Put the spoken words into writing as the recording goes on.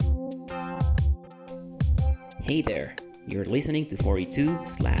Hey there, you're listening to 42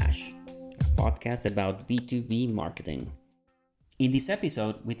 Slash, a podcast about B2B marketing. In this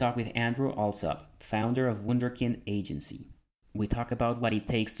episode, we talk with Andrew Alsop, founder of Wunderkind Agency. We talk about what it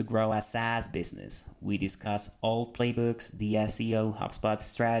takes to grow a SaaS business. We discuss old playbooks, the SEO, HubSpot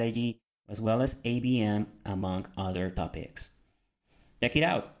strategy, as well as ABM, among other topics. Check it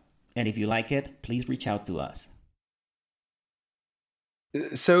out, and if you like it, please reach out to us.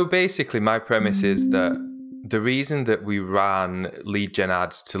 So basically, my premise is that the reason that we ran lead gen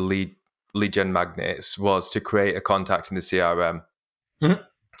ads to lead gen magnets was to create a contact in the CRM. Mhm.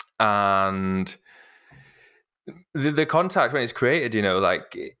 And the contact, when it's created,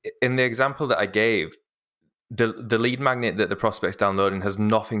 like in the example that I gave, the lead magnet that the prospect's downloading has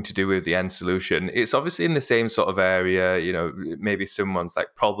nothing to do with the end solution. It's obviously in the same sort of area, maybe someone's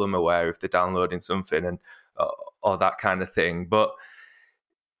like problem aware if they're downloading something and or that kind of thing, but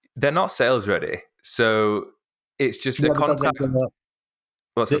they're not sales ready. So it's just a contact.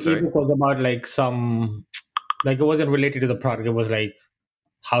 What's that, The sorry? ebook was about it wasn't related to the product. It was like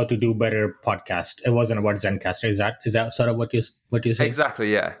how to do better podcast. It wasn't about Zencastr. Is that sort of what you say?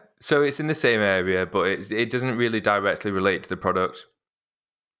 Exactly, yeah. So it's in the same area, but it doesn't really directly relate to the product.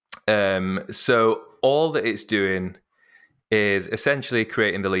 So all that it's doing is essentially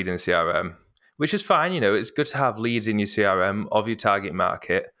creating the lead in the CRM, which is fine. It's good to have leads in your CRM of your target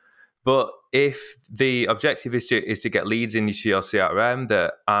market. But if the objective is to get leads into your CRM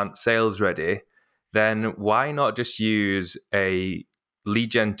that aren't sales ready, then why not just use a lead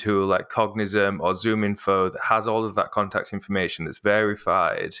gen tool like Cognism or ZoomInfo that has all of that contact information that's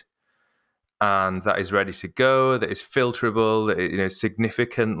verified and that is ready to go, that is filterable, that is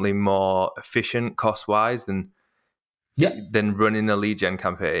significantly more efficient cost-wise than running a lead gen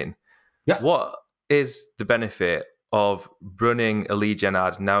campaign. Yeah. What is the benefit of running a lead gen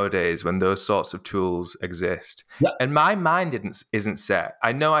ad nowadays when those sorts of tools exist? Yeah. And my mind isn't set.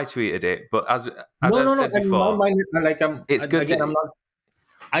 I know I tweeted it, but as I've said And before, my mind, it's good again, to. I'm not.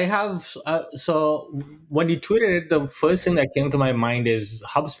 I have so when you tweeted it, the first thing that came to my mind is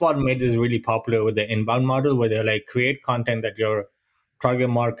HubSpot made this really popular with the inbound model, where they like create content that your target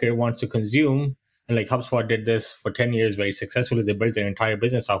market wants to consume. And like HubSpot did this for 10 years very successfully. They built their entire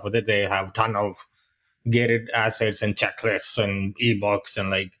business off of it. They have a ton of gated assets and checklists and ebooks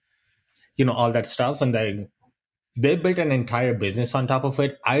and all that stuff. And they built an entire business on top of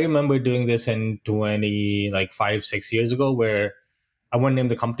it. I remember doing this in 5-6 years ago, where I won't name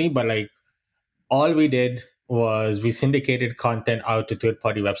the company, but all we did was we syndicated content out to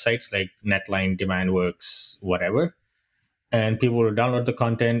third-party websites like Netline, Demandworks, whatever. And people would download the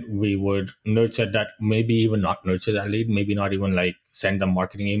content. We would nurture that, maybe even not nurture that lead, maybe not even send them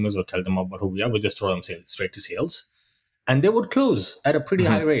marketing emails or tell them about who we are. We just throw them straight to sales. And they would close at a pretty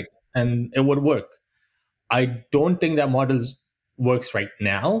high rate and it would work. I don't think that model works right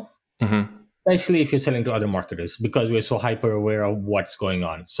now, especially if you're selling to other marketers, because we're so hyper aware of what's going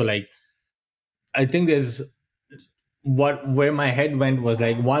on. So I think there's where my head went was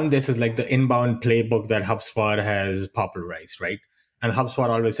one, this is the inbound playbook that HubSpot has popularized, right? And HubSpot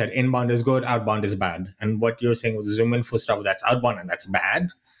always said inbound is good, outbound is bad. And what you're saying with ZoomInfo stuff, that's outbound and that's bad.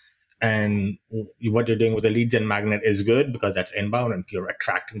 And what you're doing with the lead gen magnet is good because that's inbound and you're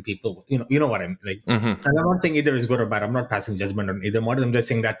attracting people. You know what I'm like. And I'm not saying either is good or bad. I'm not passing judgment on either model. I'm just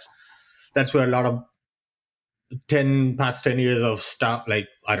saying that's where a lot of past 10 years of stuff,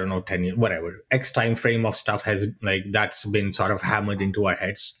 10 years, whatever, X time frame of stuff has that's been sort of hammered into our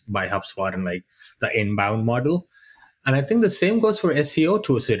heads by HubSpot and the inbound model. And I think the same goes for SEO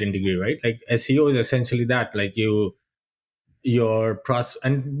to a certain degree, right? SEO is essentially that, your process,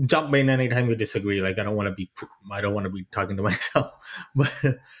 and jump in anytime you disagree. I don't want to be talking to myself, but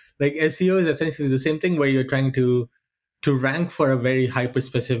SEO is essentially the same thing where you're trying to rank for a very hyper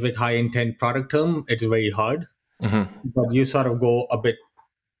specific high intent product term. It's very hard. But you sort of go a bit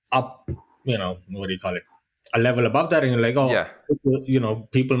up, what do you call it? A level above that, and you're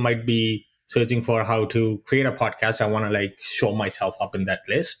people might be searching for how to create a podcast. I want to show myself up in that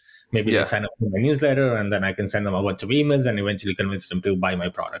list. Maybe they sign up for my newsletter, and then I can send them a bunch of emails and eventually convince them to buy my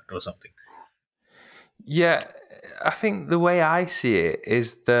product or something. Yeah, I think the way I see it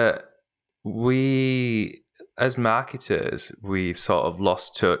is that we, as marketers, we've sort of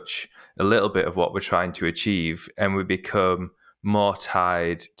lost touch a little bit of what we're trying to achieve, and we become more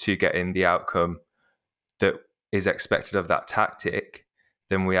tied to getting the outcome that is expected of that tactic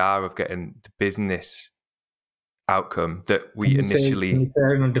than we are of getting the business outcome that we initially. Can you say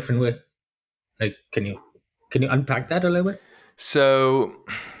it in a different way? Can you unpack that a little bit? So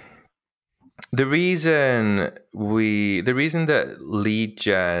The reason that lead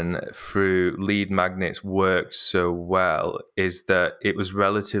gen through lead magnets worked so well is that it was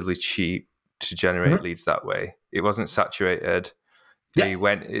relatively cheap to generate leads that way. It wasn't saturated. They Yeah,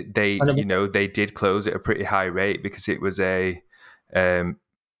 100%. they did close at a pretty high rate because it was It was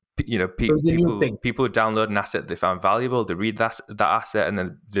a new thing. people would download an asset they found valuable, they read that asset, and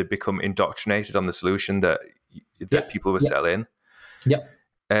then they become indoctrinated on the solution that Yeah, people were yeah, selling. yeah.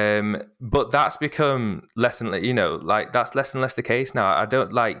 But that's become less and that's less and less the case now. I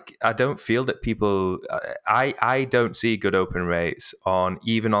don't feel that people. I don't see good open rates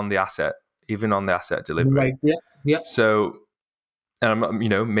even on the asset delivery. Right. Yeah, yeah. So, and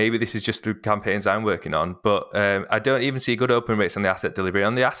maybe this is just through campaigns I'm working on, but I don't even see good open rates on the asset delivery.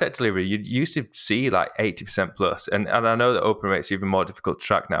 On the asset delivery, you used to see like 80% plus, and I know that open rates are even more difficult to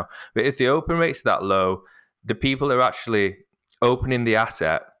track now. But if the open rates are that low, the people are actually opening the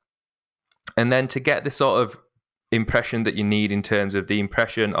asset, and then to get the sort of impression that you need in terms of the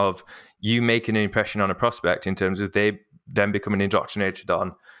impression of you making an impression on a prospect, in terms of they then becoming indoctrinated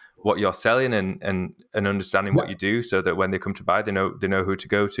on what you're selling and understanding what you do, so that when they come to buy, they know who to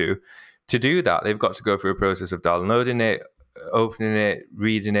go to. To do that, they've got to go through a process of downloading it, opening it,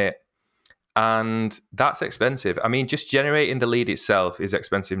 reading it, and that's expensive. I mean, just generating the lead itself is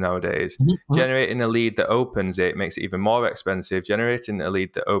expensive nowadays. Generating a lead that opens it makes it even more expensive. Generating a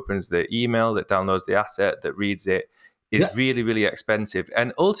lead that opens the email, that downloads the asset, that reads it is really, really expensive.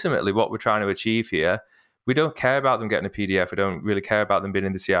 And ultimately, what we're trying to achieve here, we don't care about them getting a PDF. We don't really care about them being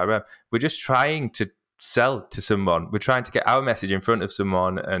in the CRM. We're just trying to sell to someone. We're trying to get our message in front of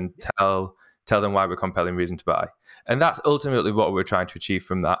someone and tell them why we're a compelling reason to buy. And that's ultimately what we're trying to achieve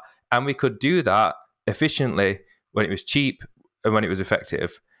from that. And we could do that efficiently when it was cheap and when it was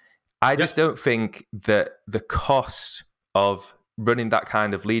effective. I just don't think that the cost of running that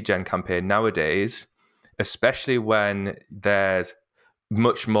kind of lead gen campaign nowadays, especially when there's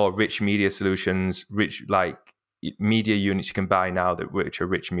much more rich media solutions, rich like media units you can buy now which are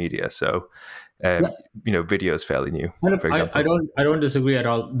rich media. So, video is fairly new, for example. I don't disagree at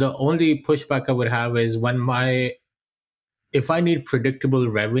all. The only pushback I would have is if I need predictable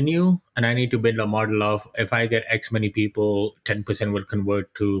revenue and I need to build a model of, if I get X many people, 10% will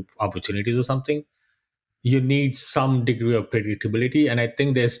convert to opportunities or something, you need some degree of predictability. And I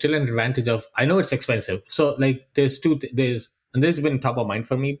think there's still an advantage of, I know it's expensive. So like there's and this has been top of mind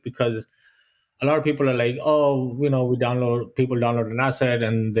for me, because a lot of people are like, oh, people download an asset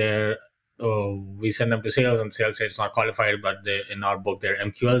and we send them to sales and sales say it's not qualified, but in our book, they're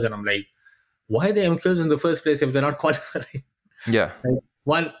MQLs. And I'm like, why are they MQLs in the first place if they're not qualified? Yeah.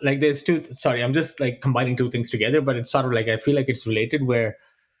 There's two. Sorry, I'm just like combining two things together, but it's sort of like, I feel like it's related, where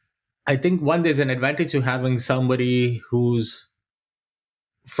I think one, there's an advantage to having somebody who's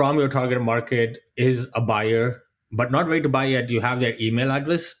from your target market, is a buyer, but not ready to buy yet. You have their email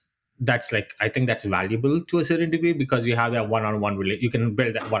address. That's like, I think that's valuable to a certain degree, because you have that one-on-one you can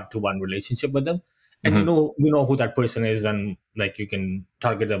build that one-to-one relationship with them. And you know who that person is, and like you can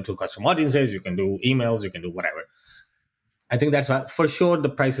target them to custom audiences, you can do emails, you can do whatever. I think that's why, for sure, the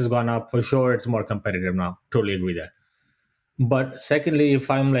price has gone up. For sure, it's more competitive now. Totally agree there. But secondly, if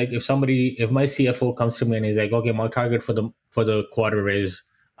my CFO comes to me and he's like, okay, my target for the quarter is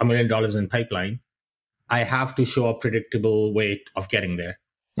 $1 million in pipeline, I have to show a predictable way of getting there.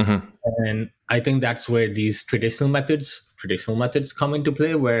 And I think that's where these traditional methods come into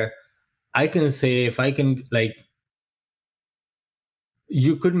play, where I can say, if I can, like,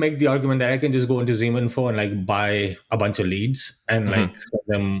 you could make the argument that I can just go into ZoomInfo and like buy a bunch of leads and like send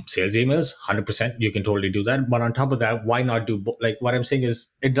them sales emails. 100%, you can totally do that. But on top of that, why not do like, what I'm saying is,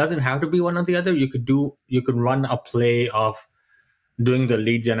 it doesn't have to be one or the other. You could run a play of doing the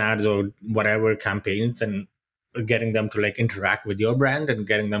leads and ads or whatever campaigns, and getting them to like interact with your brand, and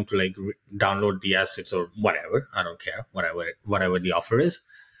getting them to like download the assets or whatever. I don't care, whatever the offer is.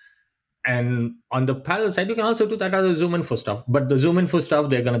 And on the parallel side, you can also do that other ZoomInfo stuff. But the ZoomInfo stuff,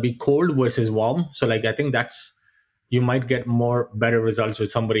 they're going to be cold versus warm. So like, I think you might get better results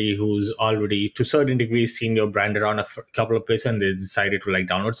with somebody who's already, to certain degrees, seen your brand around a couple of places and they decided to like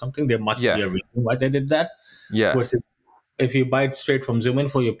download something. There must be a reason why they did that. Yeah. Versus if you buy it straight from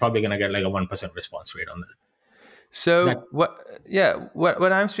ZoomInfo, you're probably going to get like a 1% response rate on that. So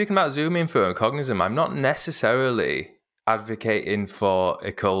when I'm speaking about ZoomInfo and Cognism, I'm not necessarily advocating for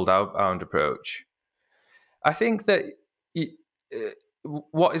a cold outbound approach. I think that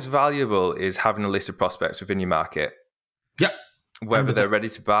what is valuable is having a list of prospects within your market. Yeah. Whether 100%. They're ready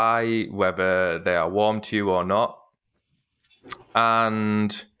to buy, whether they are warm to you or not.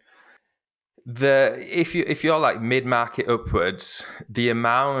 And If you're like mid-market upwards, the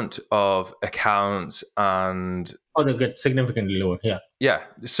amount of accounts and Oh, they get significantly lower. Yeah. yeah,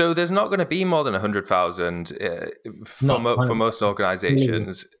 so there's not going to be more than 100,000 for No, for 100%. most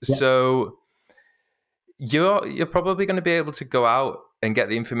organizations. Yeah. So you're probably going to be able to go out and get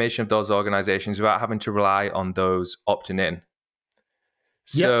the information of those organizations without having to rely on those opting in.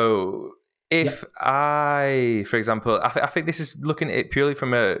 Yeah. So if I, for example, I think this is looking at it purely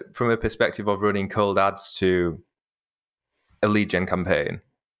from a perspective of running cold ads to a lead gen campaign.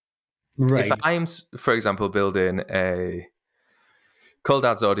 If Right. I'm, for example, building a cold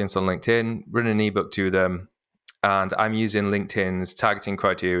ads audience on LinkedIn, running an ebook to them, and I'm using LinkedIn's targeting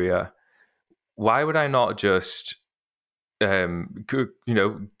criteria, why would I not just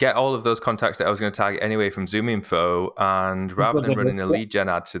get all of those contacts that I was going to target anyway from ZoomInfo, and rather than running a lead gen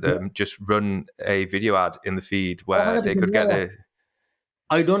ad to them, just run a video ad in the feed where they could get the.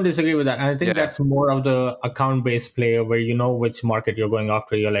 I don't disagree with that. And I think Yeah. that's more of the account based player where you know which market you're going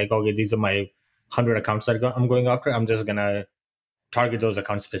after. You're like, okay, these are my 100 accounts that I'm going after. I'm just going to target those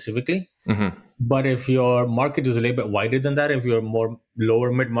accounts specifically. Mm-hmm. But if your market is a little bit wider than that, if you're more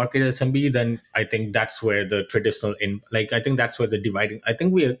lower mid market SMB, then I think that's where the traditional I think that's where the dividing. I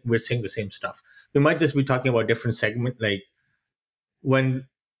think we're saying the same stuff. We might just be talking about different segment. Like when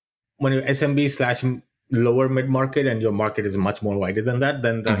you're SMB slash lower mid market and your market is much more wider than that,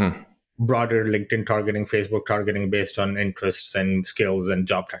 then the broader LinkedIn targeting, Facebook targeting based on interests and skills and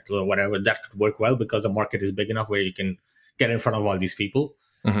job titles or whatever, that could work well because the market is big enough where you can get in front of all these people.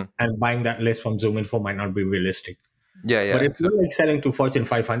 And buying that list from ZoomInfo might not be realistic. Yeah. But if you're like selling to Fortune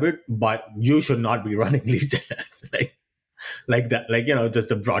 500, but you should not be running lead gen ads like that,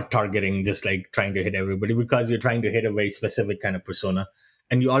 just a broad targeting, just like trying to hit everybody because you're trying to hit a very specific kind of persona,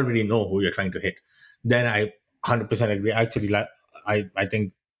 and you already know who you're trying to hit. Then I 100% agree. Actually, I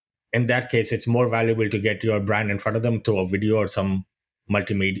think in that case, it's more valuable to get your brand in front of them through a video or some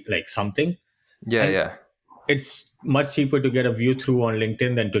multimedia, like something. Yeah. And Yeah. it's much cheaper to get a view through on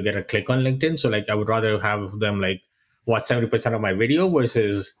LinkedIn than to get a click on LinkedIn. So like I would rather have them like watch 70% of my video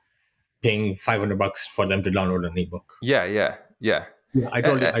versus paying $500 for them to download an ebook. Yeah. Yeah, I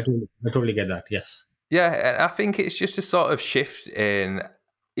totally get that. Yes. Yeah, and I think it's just a sort of shift in,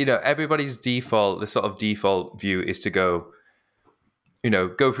 everybody's the sort of default view is to go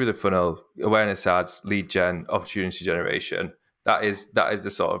through the funnel, awareness ads, lead gen, opportunity generation. That is the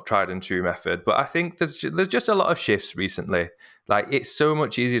sort of tried and true method. But I think there's just a lot of shifts recently. Like it's so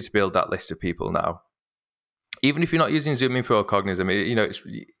much easier to build that list of people now. Even if you're not using ZoomInfo or Cognism,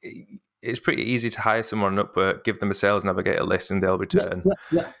 it's pretty easy to hire someone up, give them a sales navigator list, and they'll return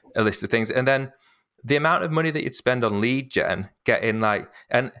a list of things. And then the amount of money that you'd spend on lead gen, again,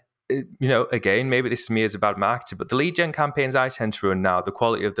 maybe this is me as a bad marketer, but the lead gen campaigns I tend to run now, the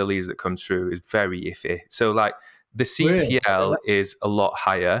quality of the leads that comes through is very iffy. So like the CPL is a lot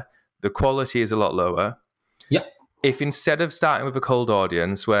higher, the quality is a lot lower. Yeah. If instead of starting with a cold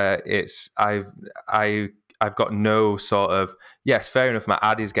audience where it's I've got no sort of, yes, fair enough, my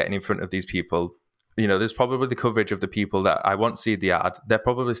ad is getting in front of these people. There's probably the coverage of the people that I want to see the ad. They're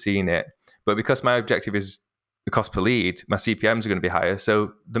probably seeing it. But because my objective is the cost per lead, my CPMs are going to be higher.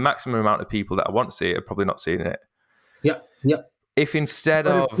 So the maximum amount of people that I want to see it are probably not seeing it. Yeah. If instead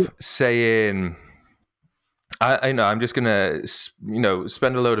of saying, I'm just going to,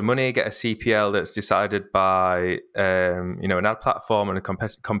 spend a load of money, get a CPL that's decided by, an ad platform and a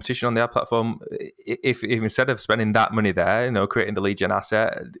competition on the ad platform. If instead of spending that money there, creating the lead gen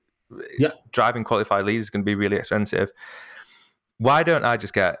asset, driving qualified leads is going to be really expensive. Why don't I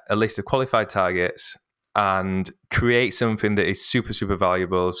just get a list of qualified targets and create something that is super, super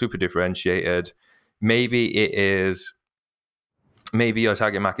valuable, super differentiated? Maybe your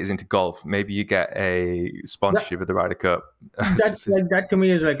target market is into golf. Maybe you get a sponsorship of the Ryder Cup. That to me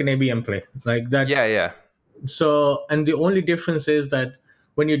is like an ABM play. Like that. Yeah. So, and the only difference is that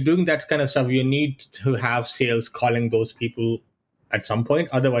when you're doing that kind of stuff, you need to have sales calling those people at some point.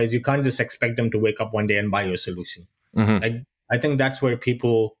 Otherwise, you can't just expect them to wake up one day and buy your solution. Mm-hmm. Like, I think that's where I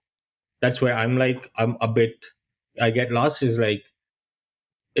get lost is like,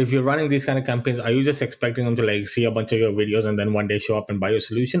 if you're running these kind of campaigns, are you just expecting them to like see a bunch of your videos and then one day show up and buy your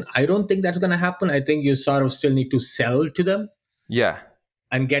solution? I don't think that's going to happen. I think you sort of still need to sell to them. Yeah.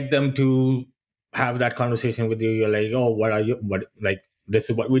 And get them to have that conversation with you. You're like, oh, this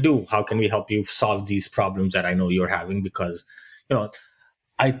is what we do. How can we help you solve these problems that I know you're having? Because,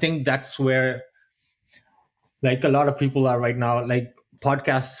 I think that's where like a lot of people are right now. Like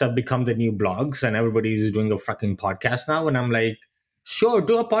podcasts have become the new blogs and everybody's doing a fucking podcast now. And I'm like, sure,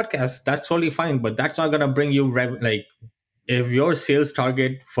 do a podcast. That's totally fine. But that's not going to bring you if your sales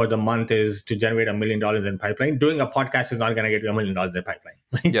target for the month is to generate $1 million in pipeline, doing a podcast is not going to get you $1 million in pipeline.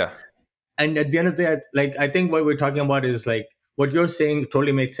 Yeah. And at the end of the day, like, I think what we're talking about is like what you're saying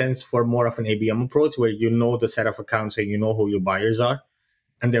totally makes sense for more of an ABM approach where you know the set of accounts and you know who your buyers are,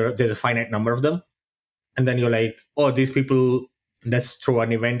 and there's a finite number of them. And then you're like, oh, these people, let's throw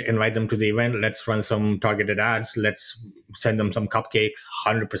an event, invite them to the event, let's run some targeted ads, let's send them some cupcakes.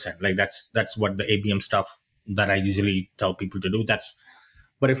 100%. Like that's what the ABM stuff that I usually tell people to do.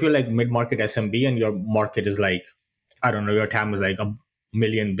 But if you're like mid-market SMB and your market is like, I don't know, your TAM is like 1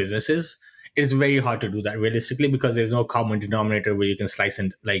 million businesses, it's very hard to do that realistically because there's no common denominator where you can slice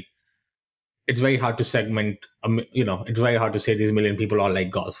and like, it's very hard to segment, it's very hard to say these 1 million people all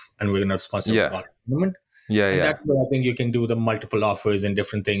like golf and we're going to sponsor a golf tournament. And that's where I think you can do the multiple offers and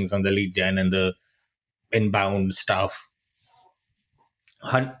different things on the lead gen and the inbound stuff.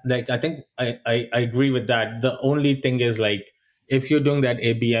 Like, I think I agree with that. The only thing is like, if you're doing that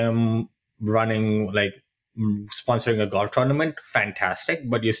ABM running, like sponsoring a golf tournament, fantastic,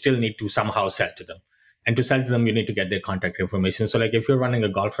 but you still need to somehow sell to them. And to sell to them, you need to get their contact information. So like if you're running a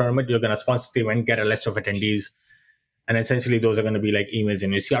golf tournament, you're going to sponsor the event, get a list of attendees. And essentially those are going to be like emails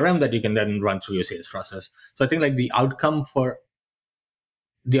in your CRM that you can then run through your sales process. So I think like the outcome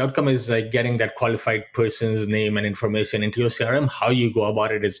is like getting that qualified person's name and information into your CRM. How you go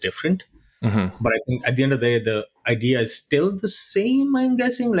about it is different. Mm-hmm. But I think at the end of the day, the idea is still the same, I'm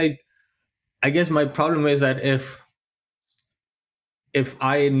guessing. Like, I guess my problem is that if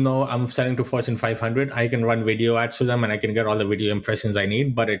I know I'm selling to Fortune 500, I can run video ads to them and I can get all the video impressions I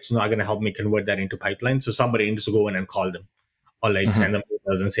need, but it's not going to help me convert that into pipeline. So somebody needs to go in and call them or like send them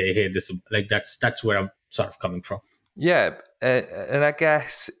emails and say, hey, this, like, that's where I'm sort of coming from. Yeah. And I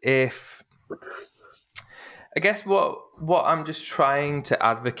guess what I'm just trying to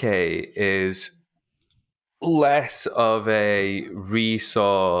advocate is less of a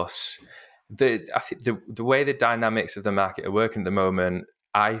resource. I think the way the dynamics of the market are working at the moment,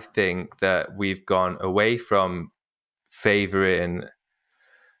 I think that we've gone away from favoring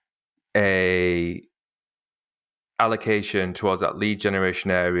a allocation towards that lead generation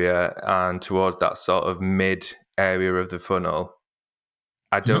area and towards that sort of mid area of the funnel.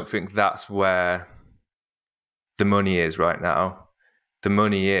 I don't think that's where the money is right now. The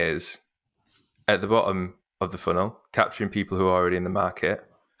money is at the bottom of the funnel, capturing people who are already in the market.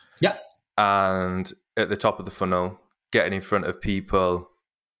 Yeah. And at the top of the funnel, getting in front of people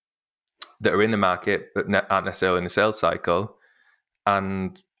that are in the market but aren't necessarily in the sales cycle,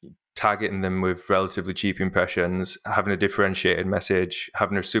 and targeting them with relatively cheap impressions, having a differentiated message,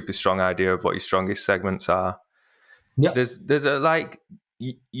 having a super strong idea of what your strongest segments are. Yeah. There's a like,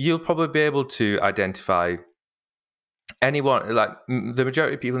 you'll probably be able to identify anyone, like the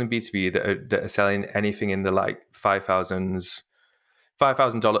majority of people in B2B that are selling anything in the like $5,000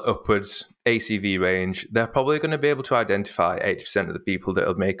 upwards ACV range, they're probably going to be able to identify 80% of the people that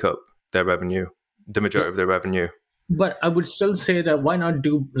will make up their revenue, the majority of their revenue. But I would still say that why not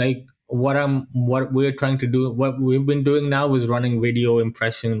do like what we're trying to do, what we've been doing now is running video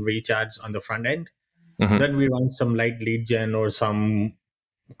impression reach ads on the front end. Mm-hmm. Then we run some light lead gen or some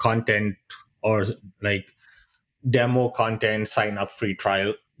content or like demo content, sign up free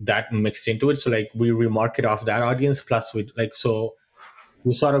trial that mixed into it. So like we remarket off that audience plus with like, so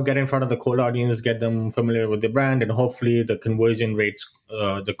we sort of get in front of the cold audience, get them familiar with the brand, and hopefully the conversion rates,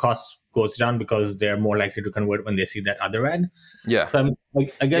 the cost goes down because they're more likely to convert when they see that other ad. Yeah. So I'm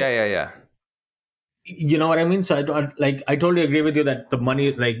like, I guess. Yeah. You know what I mean? So I totally agree with you that the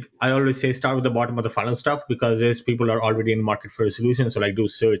money, like I always say, start with the bottom of the funnel stuff because there's people are already in the market for a solution. So like do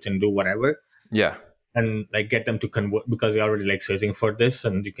search and do whatever. Yeah. And like get them to convert because they're already like searching for this,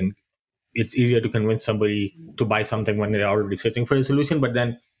 and it's easier to convince somebody to buy something when they're already searching for a solution. But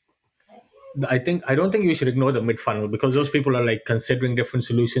then I don't think you should ignore the mid funnel because those people are like considering different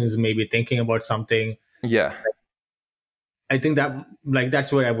solutions, maybe thinking about something. Yeah. I think that like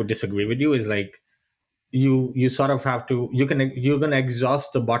that's where I would disagree with you is like you sort of have to you're gonna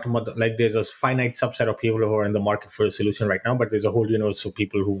exhaust the bottom of the, like there's a finite subset of people who are in the market for a solution right now, but there's a whole universe of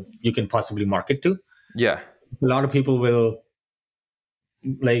people who you can possibly market to. Yeah. A lot of people will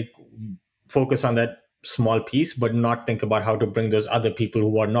like focus on that small piece, but not think about how to bring those other people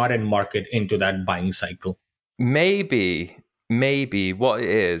who are not in market into that buying cycle. Maybe what it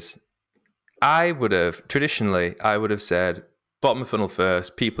is, I would have said bottom of funnel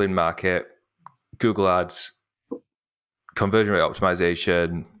first, people in market, Google Ads, conversion rate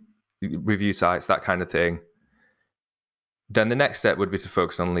optimization, review sites, that kind of thing. Then the next step would be to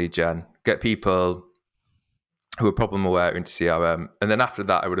focus on lead gen, get people who are problem aware into CRM. And then after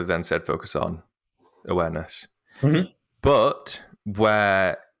that, I would have then said focus on awareness. Mm-hmm. But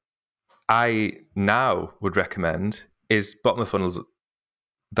where I now would recommend is bottom of funnels.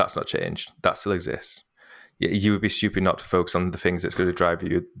 That's not changed. That still exists. You would be stupid not to focus on the things that's going to drive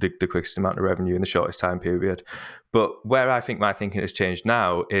you the quickest amount of revenue in the shortest time period. But where I think my thinking has changed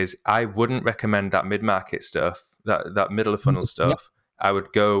now is I wouldn't recommend that mid-market stuff, that middle of funnel stuff.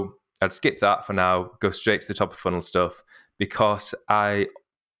 Yeah. I'd skip that for now, go straight to the top of funnel stuff, because I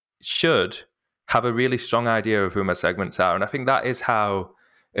should have a really strong idea of who my segments are. And I think that is how,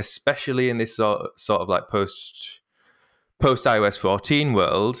 especially in this sort of like post iOS 14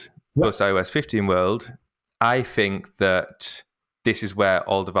 world, post iOS 15 world, I think that this is where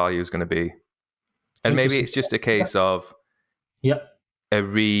all the value is going to be. And maybe it's just a case of a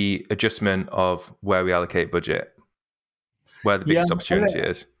readjustment of where we allocate budget, where the biggest opportunity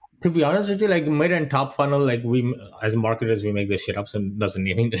is. To be honest with you, like mid and top funnel, like we as marketers, we make this shit up, so it doesn't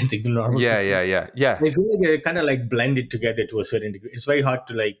mean anything to normal. Yeah. I feel like they kind of like blend it together to a certain degree. It's very hard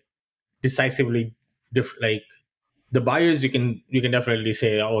to like decisively like the buyers. You can definitely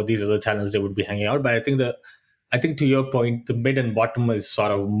say, oh, these are the channels they would be hanging out. But I think to your point, the mid and bottom is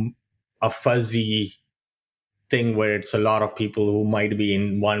sort of a fuzzy thing where it's a lot of people who might be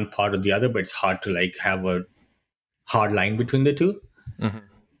in one part or the other, but it's hard to like have a hard line between the two. Mm-hmm.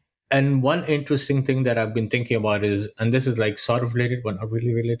 And one interesting thing that I've been thinking about is, and this is like sort of related, but not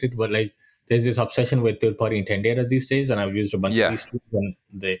really related, but like there's this obsession with third-party intent data these days, and I've used a bunch of these tools, and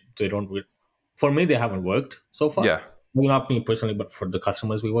they don't. For me, they haven't worked so far. Yeah, well, not me personally, but for the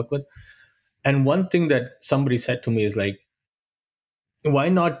customers we work with. And one thing that somebody said to me is like, why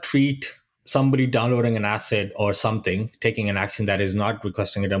not treat somebody downloading an asset or something, taking an action that is not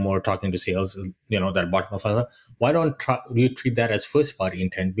requesting a demo or talking to sales, that bottom of funnel, why don't you treat that as first party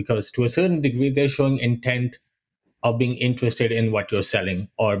intent? Because to a certain degree, they're showing intent of being interested in what you're selling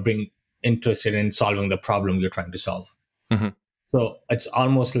or being interested in solving the problem you're trying to solve. Mm-hmm. So it's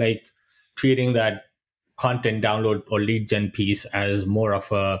almost like treating that content download or lead gen piece as more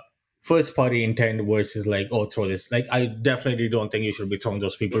of a first party intent versus like, oh, throw this. Like, I definitely don't think you should be throwing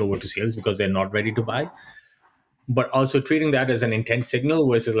those people over to sales because they're not ready to buy. But also treating that as an intent signal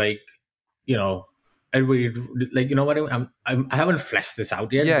versus like, everybody, like, you know what I haven't fleshed this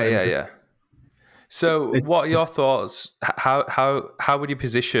out yet. Yeah. So what are your thoughts? How would you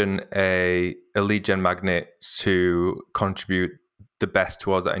position a lead gen magnet to contribute the best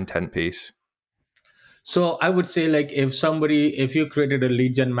towards that intent piece? So I would say, like, if you created a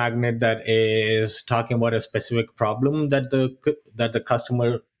lead gen magnet that is talking about a specific problem that the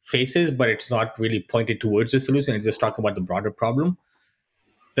customer faces, but it's not really pointed towards the solution, it's just talking about the broader problem,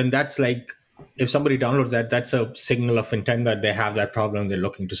 then that's like, if somebody downloads that, that's a signal of intent that they have that problem, they're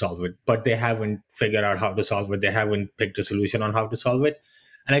looking to solve it, but they haven't figured out how to solve it. They haven't picked a solution on how to solve it.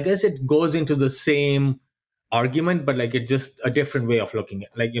 And I guess it goes into the same argument, but like it's just a different way of looking at,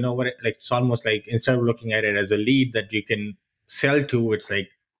 like, like it's almost like instead of looking at it as a lead that you can sell to, it's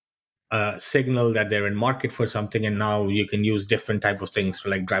like a signal that they're in market for something, and now you can use different type of things to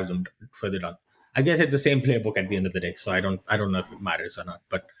like drive them further down. I guess it's the same playbook at the end of the day, so I don't know if it matters or not,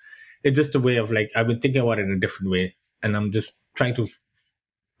 but it's just a way of like, I've been thinking about it in a different way, and I'm just trying to,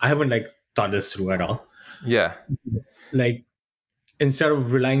 I haven't like thought this through at all. Yeah, like, instead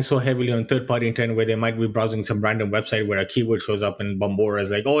of relying so heavily on third-party intent where they might be browsing some random website where a keyword shows up and Bombora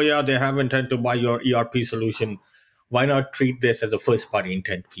is like, oh yeah, they have intent to buy your ERP solution, why not treat this as a first-party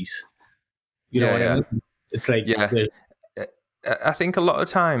intent piece? You know what I mean? It's like, I think a lot of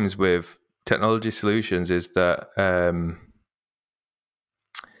times with technology solutions is that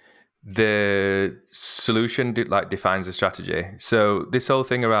the solution defines the strategy. So this whole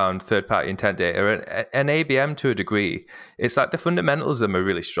thing around third-party intent data and ABM to a degree, it's like the fundamentals of them are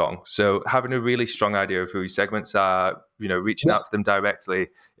really strong. So having a really strong idea of who your segments are, reaching out to them directly,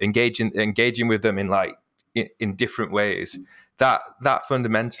 engaging with them in like in different ways, that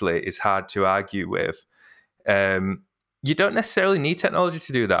fundamentally is hard to argue with. You don't necessarily need technology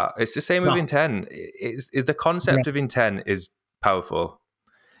to do that. It's the same with intent. It's the concept of intent is powerful.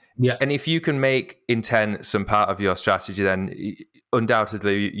 Yeah. And if you can make intent some part of your strategy, then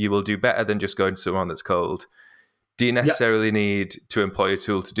undoubtedly you will do better than just going to someone that's cold. Do you necessarily need to employ a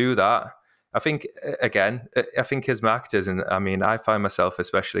tool to do that? I think, again, as marketers, and I mean, I find myself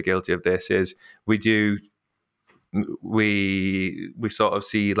especially guilty of this, is we sort of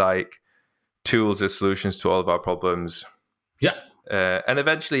see like tools as solutions to all of our problems. Yeah. And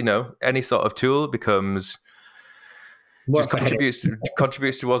eventually, any sort of tool becomes... just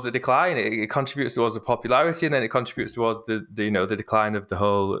contributes towards the decline. It contributes towards the popularity, and then it contributes towards the decline of the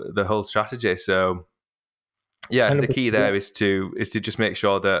whole strategy. So, yeah, 100%. The key there is to just make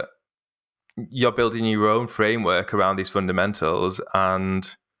sure that you're building your own framework around these fundamentals,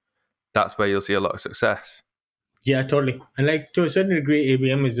 and that's where you'll see a lot of success. Yeah, totally. And like to a certain degree,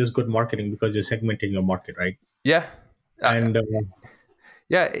 ABM is just good marketing because you're segmenting your market, right? Yeah. And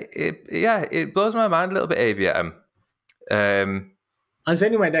It blows my mind a little bit, ABM. I'm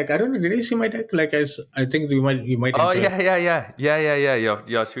sending my deck. I don't know. Did you see my deck? Like I think you might Oh enjoy. yeah.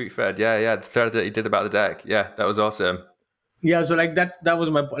 Your tweet thread, the thread that you did about the deck, that was awesome. Yeah, so like that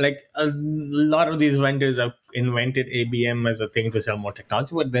was my like a lot of these vendors have invented ABM as a thing to sell more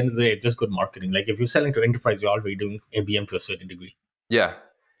technology, but then they're just good marketing. Like if you're selling to enterprise, you're already doing ABM to a certain degree. Yeah,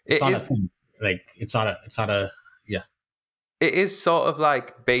 It's it not is. a thing. Like it's not a yeah. It is sort of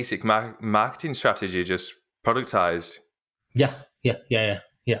like basic marketing strategy, just productized. Yeah.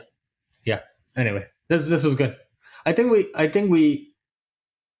 Anyway, this was good. I think we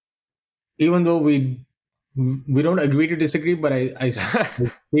even though we don't agree to disagree, but I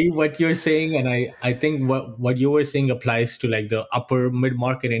see what you're saying, and I think what you were saying applies to like the upper mid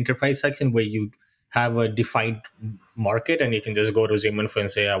market enterprise section where you have a defined market and you can just go to ZoomInfo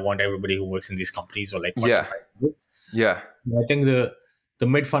and say I want everybody who works in these companies or like Fortune Yeah, 500. yeah, I think the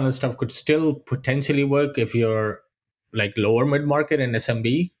mid funnel stuff could still potentially work if you're like lower mid market and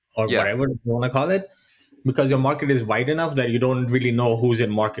SMB or yeah, whatever you want to call it, because your market is wide enough that you don't really know who's in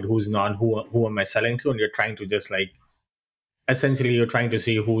market, who's not, who am I selling to, and you're trying to just like essentially you're trying to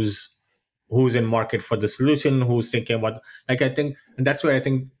see who's in market for the solution, who's thinking about like I think, and that's where I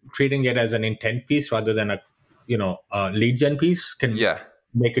think treating it as an intent piece rather than a lead gen piece can yeah.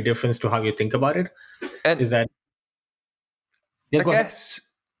 make a difference to how you think about it. And Is that yeah? I Go ahead. guess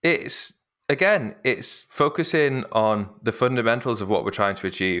it's focusing on the fundamentals of what we're trying to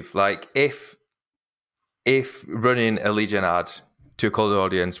achieve. Like if running a lead gen ad to a cold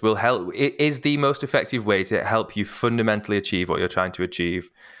audience will help, it is the most effective way to help you fundamentally achieve what you're trying to achieve,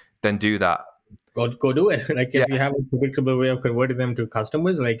 then do that. Go do it. Like if you have a predictable way of converting them to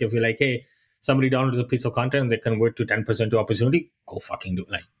customers, like if you're like, hey, somebody downloads a piece of content and they convert to 10% to opportunity, go fucking do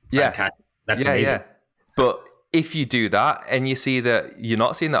it. Like Yeah, fantastic. That's yeah, amazing. yeah. But if you do that and you see that you're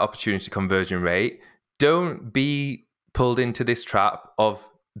not seeing that opportunity conversion rate, don't be pulled into this trap of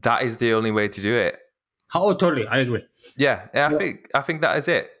that is the only way to do it. Oh, totally. I agree. Yeah, Yeah. I think that is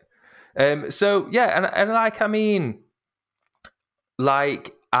it. So yeah, and like I mean,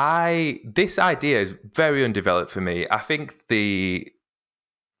 like this idea is very undeveloped for me. I think the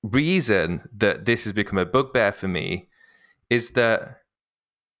reason that this has become a bugbear for me is that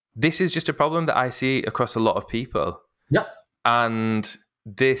this is just a problem that I see across a lot of people. Yeah. And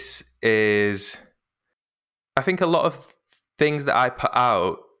this is, I think a lot of things that I put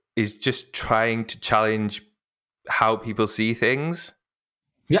out is just trying to challenge how people see things.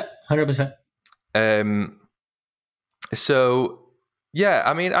 Yeah. 100%. So, yeah,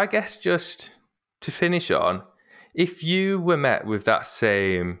 I mean, I guess just to finish on, if you were met with that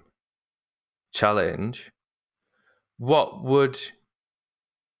same challenge, what would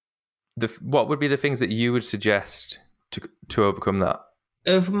be the things that you would suggest to overcome that?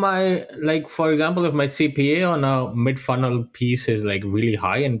 If my like for example, if my CPA on a mid funnel piece is like really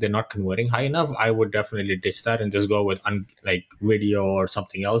high and they're not converting high enough, I would definitely ditch that and just go with like video or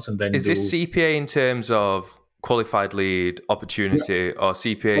something else and then Is do this CPA in terms of qualified lead opportunity or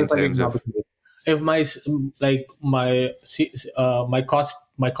CPA in terms of? if like my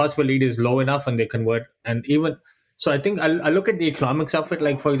cost per lead is low enough and they convert and even so I think I look at the economics of it.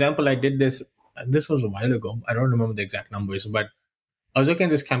 Like for example, I did this was a while ago, I don't remember the exact numbers, but I was looking at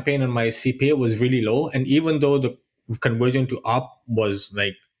this campaign and my CPA was really low, and even though the conversion to op was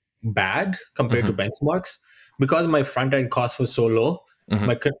like bad compared to Mhm, benchmarks, because my front end cost was so low, mhm.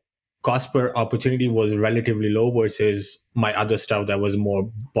 my cost per opportunity was relatively low versus my other stuff that was more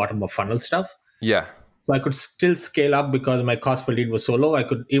bottom of funnel stuff. Yeah, So I could still scale up because my cost per lead was so low. I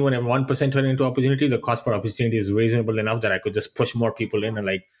could even if 1% turn into opportunity, the cost per opportunity is reasonable enough that I could just push more people in and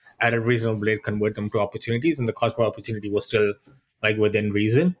like at a reasonable rate convert them to opportunities, and the cost per opportunity was still like within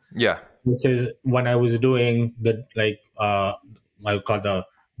reason. yeah, This is when I was doing the like I call the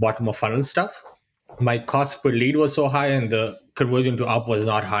bottom of funnel stuff. My cost per lead was so high and the conversion to up was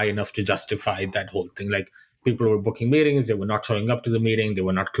not high enough to justify that whole thing. Like people were booking meetings, they were not showing up to the meeting, they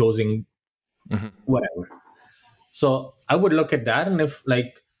were not closing, mhm, whatever. So I would look at that, and if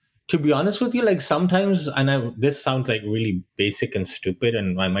like to be honest with you, like sometimes, and this sounds like really basic and stupid,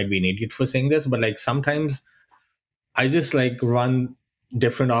 and I might be an idiot for saying this, but like sometimes I just like run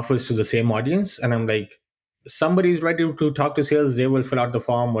different offers to the same audience, and I'm like, somebody's ready to talk to sales, they will fill out the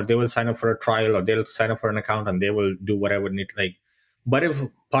form, or they will sign up for a trial, or they'll sign up for an account, and they will do whatever need like. But if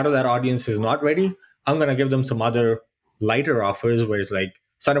part of that audience is not ready, I'm gonna give them some other lighter offers where it's like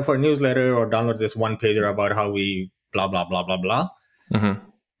sign up for a newsletter or download this one pager about how we blah blah blah blah blah. Mm-hmm.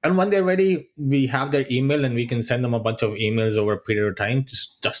 And when they're ready, we have their email and we can send them a bunch of emails over a period of time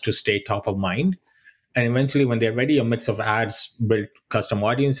just to stay top of mind. And eventually, when they're ready, a mix of ads, build custom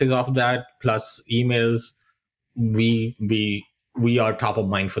audiences off that, plus emails, we are top of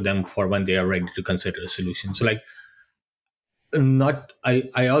mind for them for when they are ready to consider a solution. So like, not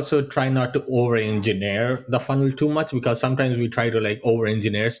I also try not to over engineer the funnel too much, because sometimes we try to like over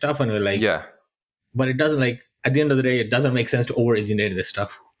engineer stuff and we're like, Yeah. but it doesn't, like, at the end of the day, it doesn't make sense to over engineer this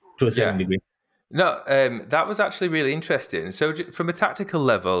stuff to a certain Yeah. degree. No, that was actually really interesting. So, from a tactical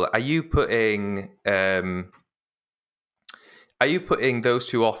level, are you putting those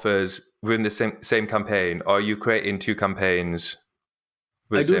two offers within the same campaign, or are you creating two campaigns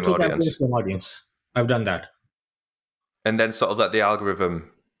with I the do same two audience? campaigns, same audience. I've done that. And then sort of let the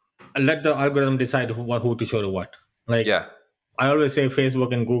algorithm. Let the algorithm decide who to show to what. Like, Yeah. I always say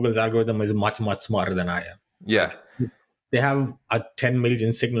Facebook and Google's algorithm is much, much smarter than I am. Yeah. They have 10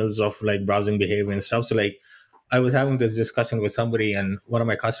 million signals of like browsing behavior and stuff. So like, I was having this discussion with somebody and one of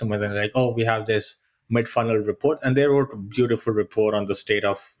my customers, and they're like, oh, we have this mid-funnel report, and they wrote a beautiful report on the state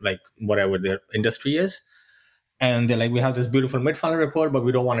of like whatever their industry is. And they're like, we have this beautiful mid-funnel report, but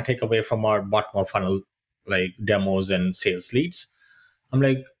we don't want to take away from our bottom of funnel like demos and sales leads. I'm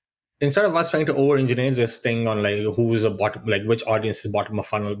like, instead of us trying to over-engineer this thing on like who's a bottom, like which audience is bottom of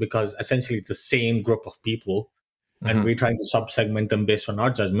funnel, because essentially it's the same group of people, and we're trying to sub-segment them based on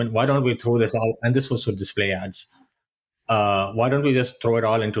our judgment. Why don't we throw this all? And this was for display ads. Why don't we just throw it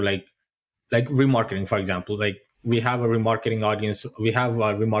all into like remarketing, for example? Like, we have a remarketing audience. We have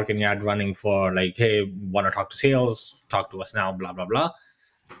a remarketing ad running for like, hey, want to talk to sales? Talk to us now, blah, blah, blah.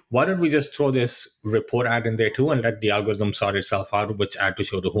 Why don't we just throw this report ad in there too and let the algorithm sort itself out which ad to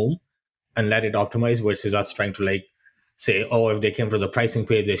show to whom, and let it optimize, versus us trying to like say, oh, if they came to the pricing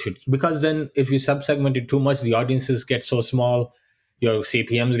page, they should. Because then if you sub-segment it too much, the audiences get so small, your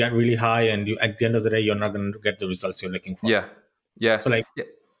CPMs get really high, and you, at the end of the day, you're not going to get the results you're looking for. Yeah. Yeah. So like,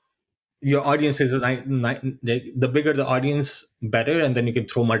 your audience is the bigger the audience, better, and then you can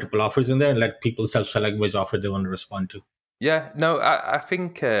throw multiple offers in there and let people self-select which offer they want to respond to. Yeah. No, I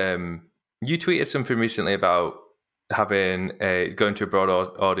think you tweeted something recently about having going to a broad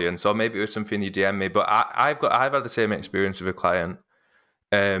audience, or maybe it was something you DM me. But I've had the same experience with a client.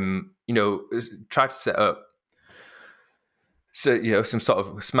 Tried to set up some sort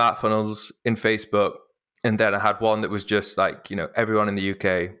of smart funnels in Facebook, and then I had one that was just like everyone in the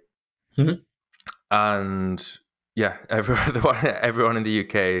UK, and yeah, everyone in the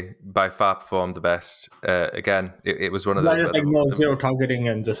UK by far performed the best. Again, it was one of those. Just like zero targeting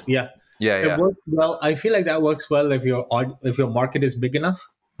and just it works well. I feel like that works well if your market is big enough.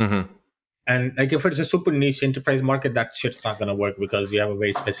 Mm-hmm. And like if it's a super niche enterprise market, that shit's not going to work because you have a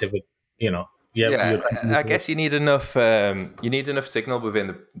very specific, I guess you need enough. You need enough signal within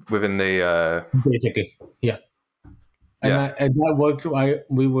the. Basically, yeah. And that worked.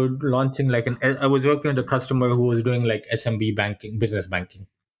 We were launching I was working with a customer who was doing like SMB banking, business banking.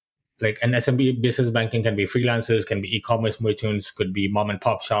 Like an SMB business banking can be freelancers, can be e-commerce merchants, could be mom and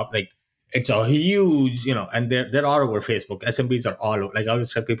pop shop. Like it's a huge, and they're all over Facebook. SMBs are all over. Like I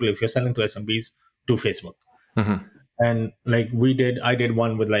always tell people, if you're selling to SMBs, do Facebook. Mm-hmm. And like I did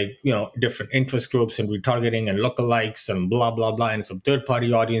one with different interest groups and retargeting and lookalikes and blah, blah, blah. And some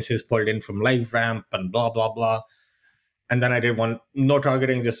third-party audiences pulled in from LiveRamp and blah, blah, blah. And then I did one, no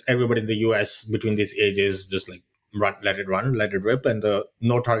targeting, just everybody in the US between these ages, just like let it rip. And the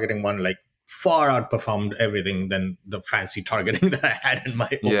no targeting one like far outperformed everything than the fancy targeting that I had in my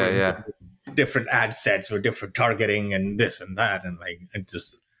different ad sets with different targeting and this and that. And like, it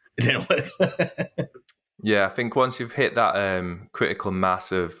didn't work. Yeah, I think once you've hit that critical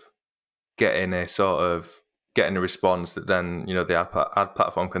mass of getting a response, that then the ad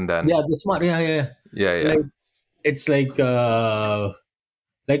platform can then the smart Like, it's like I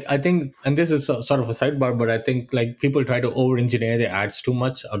think, and this is sort of a sidebar, but I think like people try to over engineer their ads too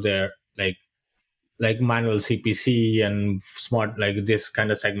much, or their like manual CPC and smart like this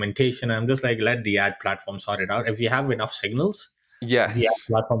kind of segmentation. I'm just like, let the ad platform sort it out. If you have enough signals, the ad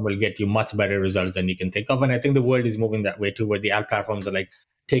platform will get you much better results than you can think of. And I think the world is moving that way too, where the ad platforms are like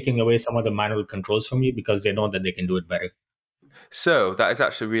taking away some of the manual controls from you because they know that they can do it better. So that is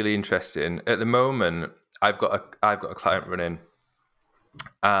actually really interesting. At the moment, I've got a client running,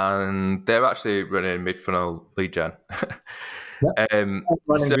 and they're actually running mid-funnel lead gen. Don't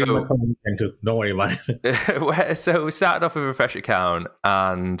worry about it. So we started off with a Refresh account,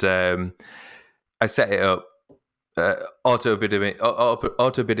 and I set it up auto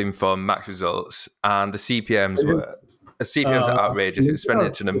bidding for max results, and the CPMs were CPMs are outrageous. It's LinkedIn spending or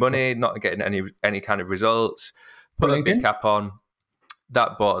a ton of Facebook? money, not getting any kind of results. For Put a bid LinkedIn? cap on,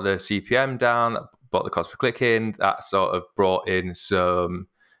 that brought the CPM down, that brought the cost per click in, that sort of brought in some,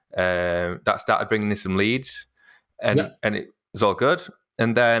 that started bringing in some leads, Yeah. and it was all good.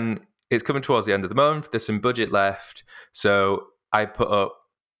 And then it's coming towards the end of the month. There's some budget left, so I put up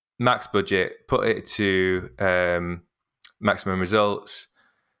max budget, put it to maximum results,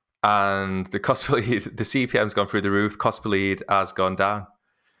 and the cost per lead, the CPM's gone through the roof. Cost per lead has gone down.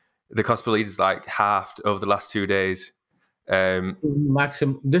 The cost per lead is like halved over the last 2 days.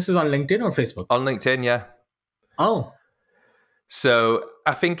 Maximum. This is on LinkedIn or Facebook? On LinkedIn, yeah. Oh, So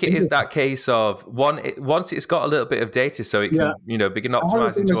I think it is interesting. that case of once it's got a little bit of data, so it Yeah, can begin I have the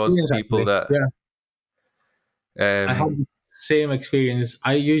optimizing same towards the experience people actually. that. Yeah, I have Um, the same experience.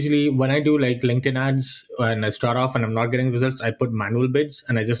 I usually, when I do like LinkedIn ads and I start off and I'm not getting results, I put manual bids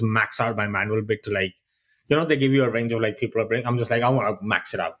and I just max out my manual bid to like, they give you a range of like people are bringing. I'm just like, I want to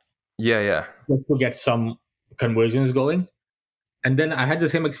max it out yeah, just to get some conversions going. And then I had the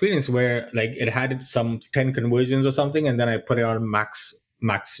same experience where like it had some 10 conversions or something, and then I put it on max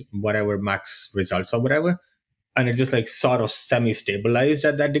results or whatever. And it just like sort of semi-stabilized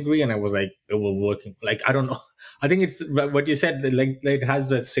at that degree, and I was like, it was working. Like, I don't know. I think it's what you said, like it has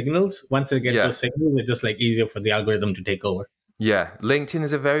the signals. Once it gets yeah, those signals, it's just like easier for the algorithm to take over. yeah. LinkedIn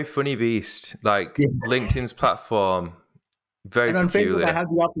is a very funny beast. Like Yes. LinkedIn's platform, very And on Facebook, I peculiar. had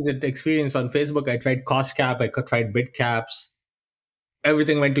the opposite experience. On Facebook, I tried cost cap, I tried bid caps.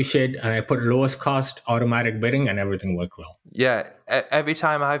 Everything went to shit, and I put lowest cost automatic bidding, and everything worked well. Yeah, every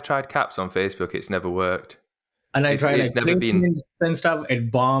time I've tried caps on Facebook, it's never worked. And I try like It's never been. placements and stuff.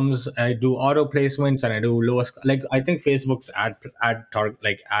 It bombs. I do auto placements and I do lowest. Like I think Facebook's ad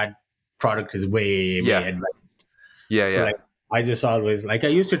product is way Yeah, advanced. yeah, So yeah, like I just always like I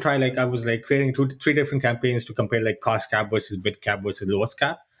used to try like I was like creating 3 different campaigns to compare like cost cap versus bid cap versus lowest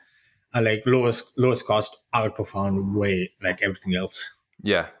cap. And like lowest cost outperformed way like everything else.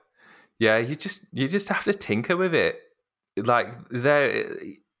 yeah, yeah. You just have to tinker with it. Like there,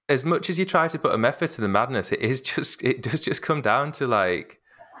 as much as you try to put a method to the madness, it does just come down to like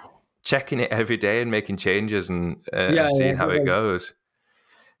checking it every day and making changes Yeah, and yeah, seeing how it goes.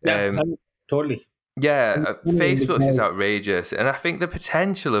 yeah, Um, totally. yeah, And it's funny Facebook's is because outrageous, and I think the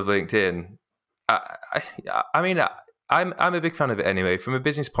potential of LinkedIn. I mean, I'm a big fan of it anyway. From a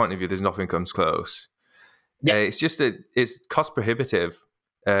business point of view, there's nothing comes close. yeah, It's just that it's cost prohibitive.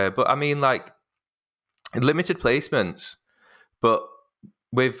 But I mean, like limited placements, but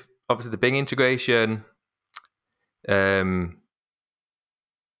with obviously the Bing integration, um,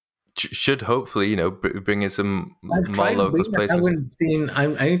 should hopefully bring in some I've more tried local Bing. I placements. haven't seen.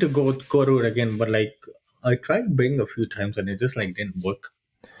 I need to go to it again, but like I tried Bing a few times and it just like didn't work.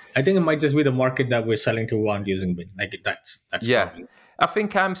 I think it might just be the market that we're selling to who aren't using Bing. Like that's Yeah, probably. I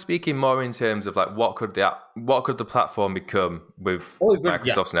think I'm speaking more in terms of like what could the platform become with Oh, good. Yeah,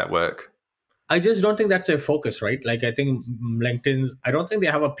 Microsoft's network. I just don't think that's their focus, right? Like I think LinkedIn's. I don't think they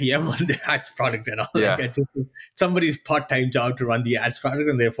have a PM on their ads product at all. Like Yeah, I just somebody's part-time job to run the ads product,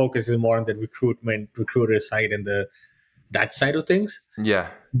 and their focus is more on the recruiter side and the that side of things. yeah,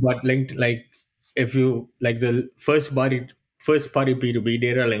 But linked like if you like the first party B2B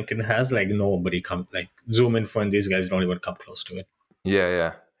data LinkedIn has, like nobody come like Zoom Info and these guys don't even come close to it.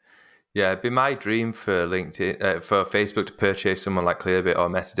 yeah. Yeah, it'd be my dream for LinkedIn, for Facebook to purchase someone like Clearbit or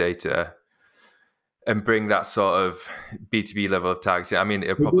Metadata and bring that sort of B2B level of targeting. I mean,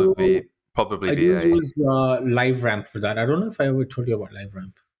 it'll I do probably I be do a use LiveRamp for that. I don't know if I ever told you about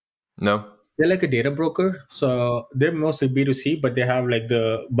LiveRamp. no. They're like a data broker. So they're mostly B2C, but they have like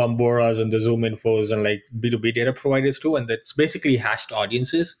the Bamboras and the Zoom Infos and like B2B data providers too. And that's basically hashed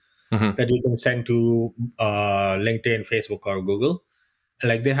audiences Hmm. that you can send to LinkedIn, Facebook, or Google. And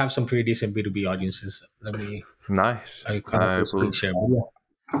like they have some pretty decent B2B audiences. Nice. I kind of I feel screen will. share. But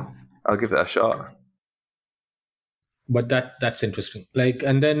yeah. I'll give that a shot. But that's interesting. Like,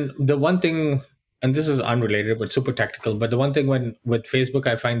 and then the one thing, and this is unrelated but super tactical, but the one thing when with Facebook,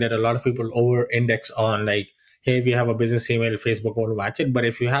 I find that a lot of people over index on like, hey, we have a business email, Facebook won't match it. But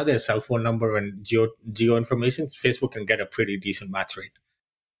if you have their cell phone number and geo information, Facebook can get a pretty decent match rate.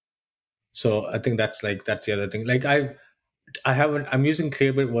 So I think that's the other thing. Like I haven't. I'm using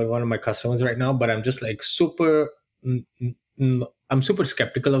Clearbit with one of my customers right now, but I'm just like I'm super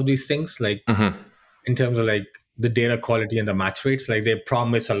skeptical of these things. Like Hmm. in terms of like the data quality and the match rates, like they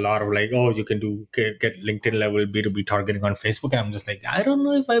promise a lot of like, oh, you can get LinkedIn level B2B targeting on Facebook, and I'm just like, I don't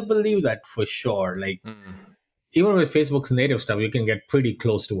know if I believe that for sure. Like Mm. even with Facebook's native stuff, you can get pretty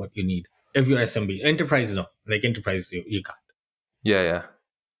close to what you need if you're SMB. Enterprise, no. Like enterprise, you can't. Yeah.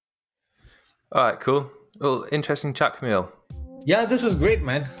 All right, cool. Well, interesting chat, Camille. Yeah, this is great,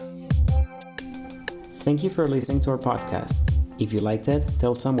 man. Thank you for listening to our podcast. If you liked it,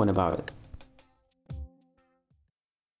 tell someone about it.